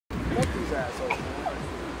these assholes.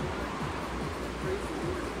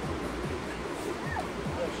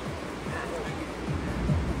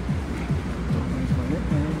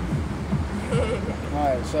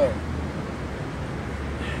 Alright, so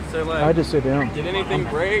like, I just sit down. Did anything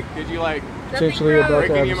break? Did you like potentially about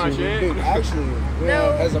break any of my shit? dude, actually,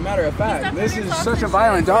 as a matter of fact, this is such a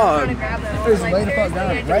violent dog. He's laid the fuck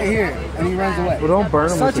down right here, and he runs away. Well, don't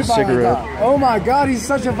burn him with a cigarette. Dog. Oh my god, he's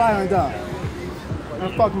such a violent dog.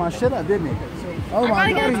 He fucked my shit up, didn't he? Oh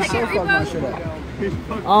my god, he so fucked my shit up.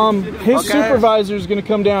 His supervisor is going to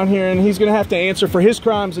come down here, and he's going to have to answer for his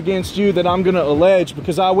crimes against you that I'm going to allege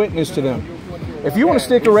because I witnessed to them. If you want to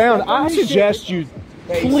stick around, I suggest you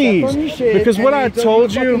please, because what I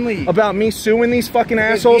told you about me suing these fucking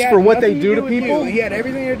assholes for what they do to people. He had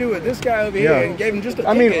everything to do with this guy over here and gave him just a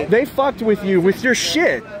ticket. I mean, they fucked with you with your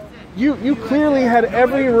shit. You clearly had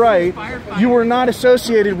every right. You were not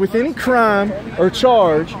associated with any crime or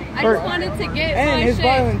charge. I just wanted to get and his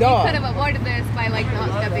violent dog. You could have avoided this by like not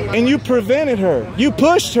stepping. And you prevented her. You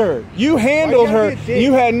pushed her. You handled her.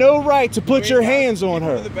 You had no right to put your hands on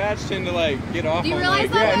her. The badge tend to like get off. Do you realize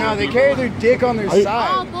that? Yeah, no, they carry their dick on their side.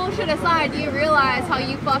 All bullshit aside, do you realize how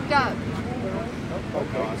you fucked up?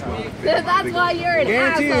 That's why you're an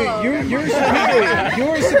asshole.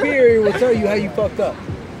 Your superior will tell you how you fucked up.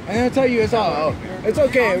 And they'll tell you it's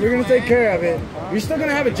okay, we're gonna take care of it. You're still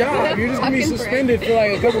gonna have a job. You're just gonna be suspended for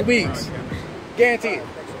like a couple weeks. Guaranteed.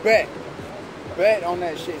 Bet. Bet on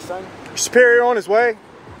that shit, son. Superior on his way?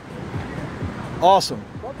 Awesome.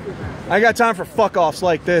 I got time for fuck-offs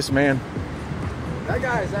like this, man. That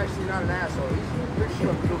guy is actually not an asshole. He's pretty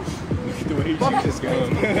sure. The way he shoots his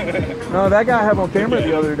gun. No, that guy I have on camera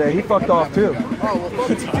the other day, he fucked off too. Oh, well,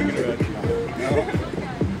 fuck you.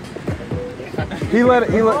 He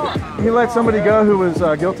let somebody go who was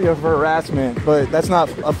guilty of harassment, but that's not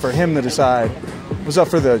up for him to decide. It was up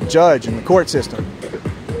for the judge and the court system.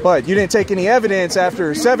 But you didn't take any evidence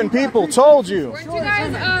after 7 people told you. Weren't you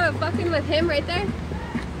guys fucking with him right there?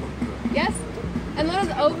 Yes? And that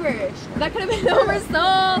was over. That could have been over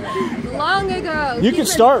so long ago. You can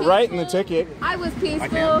start writing the ticket. I was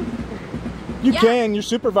peaceful. You can. Your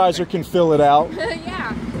supervisor can fill it out.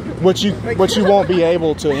 Yeah. What you won't be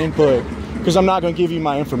able to input. Because I'm not going to give you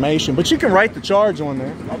my information. But you can write the charge on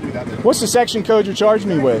there. I'll do that. What's the section code you're charging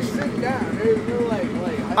me with?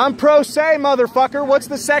 I'm pro se, motherfucker. What's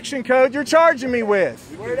the section code you're charging me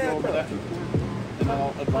with? And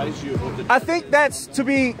I'll advise you what to do. I think that's to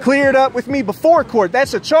be cleared up with me before court.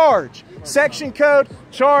 That's a charge. Section code,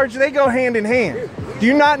 charge, they go hand in hand. Do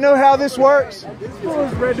you not know how this works? This fool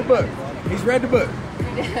has read the book. He's read the book.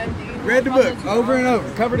 Read the book over and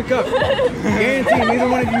over, cover to cover. Guarantee neither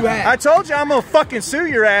one of you have. I told you I'm gonna fucking sue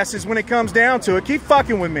your asses when it comes down to it. Keep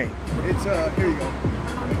fucking with me. It's here you go.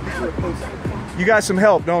 You got some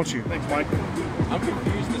help, don't you? Thanks, Mike. I'm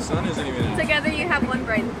confused. The sun isn't even out. Together you have one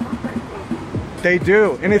brain. They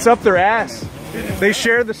do, and it's up their ass. They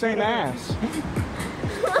share the same ass.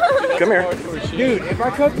 Come here. Dude, if I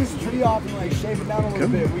cut this tree off and like shave it down a little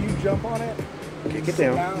bit, will you jump on it? Okay, get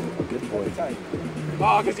down. Good boy. Tight.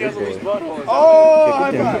 Oh, because he has a loose butthole. Oh,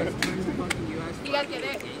 high five. You guys get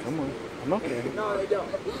it? Come on. I'm okay. No, they don't.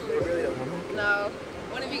 They really don't. No.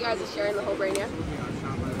 One of you guys is sharing the whole brain, yeah?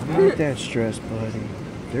 I'm not that stressed, buddy.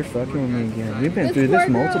 They're fucking with me again. We've been through this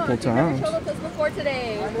multiple times. We've been before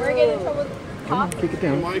today. We're getting in trouble with cops. Kick it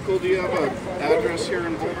down. Michael, do you have an address here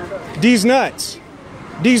in Boulder? These nuts.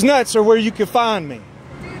 These nuts are where you can find me.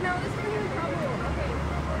 Dude, no, this is in trouble.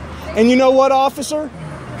 Okay. And you know what, officer?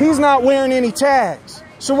 He's not wearing any tags.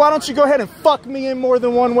 So why don't you go ahead and fuck me in more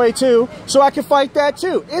than one way too, so I can fight that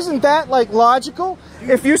too? Isn't that like logical?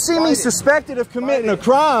 If you see me suspected of committing a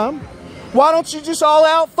crime, why don't you just all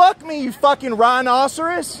out fuck me, you fucking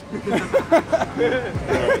rhinoceros?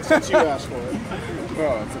 Since you asked for it.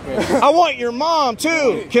 Oh, it's okay. I want your mom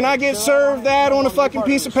too. Can I get served that on a fucking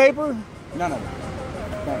piece of paper? None of it.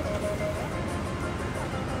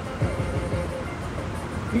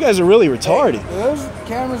 You guys are really retarded. Hey, do those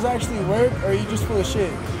cameras actually work, or are you just full of shit?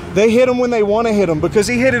 They hit him when they want to hit him, because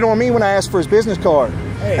he hit it on me when I asked for his business card.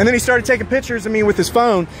 Hey. And then he started taking pictures of me with his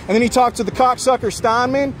phone, and then he talked to the cocksucker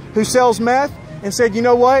Steinman, who sells meth, and said, you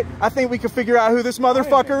know what? I think we can figure out who this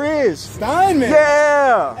motherfucker is. Steinman?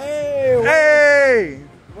 Yeah! Hey!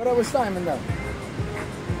 What up with Steinman, though?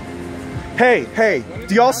 Hey,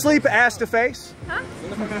 do y'all sleep ass to face? Huh?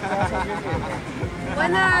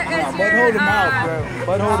 When is your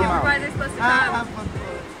supervisor supposed to come?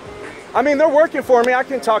 I mean, they're working for me. I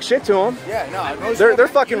can talk shit to them. Yeah, no. They're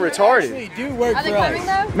fucking retarded. Actually do work Are they coming,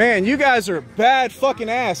 though? Man, you guys are bad fucking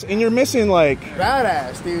ass, and you're missing like...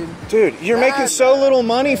 Badass, dude. Dude, you're making so little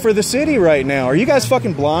money for the city right now. Are you guys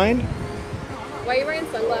fucking blind? Why are you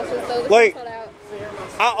wearing sunglasses though? Like,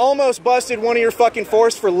 I almost busted one of your fucking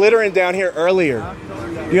force for littering down here earlier.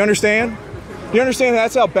 You understand? You understand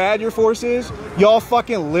that's how bad your force is? Y'all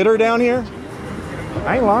fucking litter down here?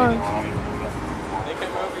 I ain't lying. They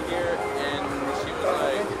came over here and she was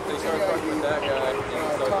like, they started fucking with that guy and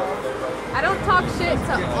started fucking with everybody. I don't talk shit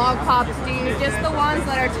to all cops, dude. Just the ones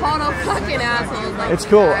that are total fucking assholes. Like It's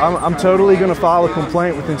cool. I'm totally gonna file a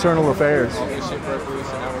complaint with Internal Affairs. All this shit broke loose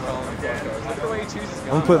and now we're calling the police cars. Look at the way he chooses I'm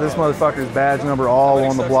gonna put this motherfucker's badge number all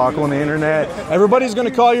on the block on the internet. Everybody's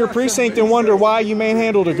gonna call your precinct and wonder why you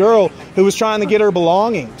manhandled a girl who was trying to get her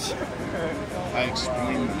belongings. I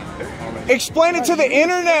explained it. Explain it to the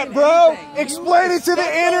internet, bro. Explain it to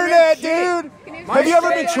the internet, dude. Have you ever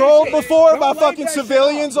been trolled before by fucking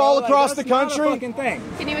civilians all across the country?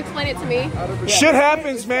 Can you explain it to me? Shit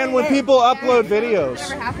happens, man, when people upload videos.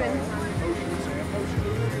 Never happened.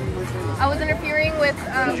 I was interfering with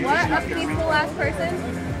what? A peaceful ass person?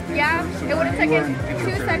 Yeah, it would have taken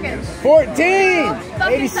 2 seconds. 14!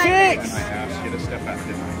 Fucking 86! seconds. I asked you to step out,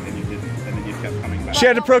 didn't I? And you didn't. And then you kept coming back. She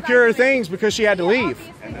had to procure her things because she had to leave.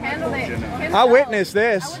 Handled it. I witnessed I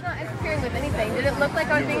this. was not interfering with anything. Did it look like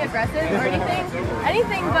I was being aggressive or anything?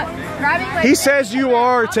 Anything but grabbing my... He says you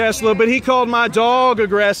are, Tesla, but he called my dog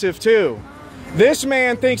aggressive too. This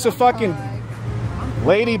man thinks a fucking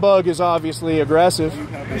ladybug is obviously aggressive.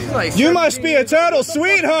 You must be a total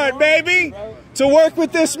sweetheart, baby. To work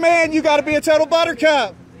with this man, you gotta be a total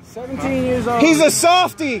buttercup. 17 years old. He's a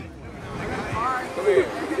softie.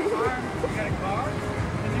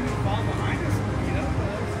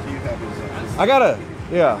 I gotta,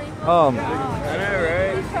 yeah.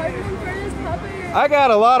 I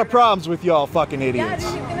got a lot of problems with y'all fucking idiots.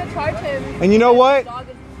 Yeah, dude, he's gonna charge him. And you know what?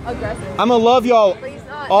 Aggressive. I'm gonna love y'all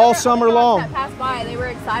all summer long. That passed by, they were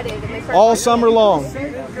excited and they started All summer long.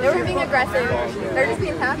 They were being aggressive. They're just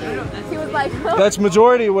being happy. He was like, oh. That's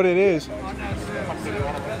majority of what it is.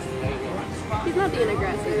 He's not being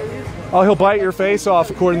aggressive. Oh, he'll bite your face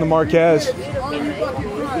off, according to Marquez.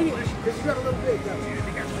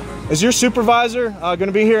 Is your supervisor going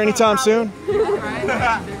to be here anytime soon?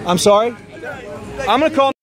 I'm sorry? I'm going to call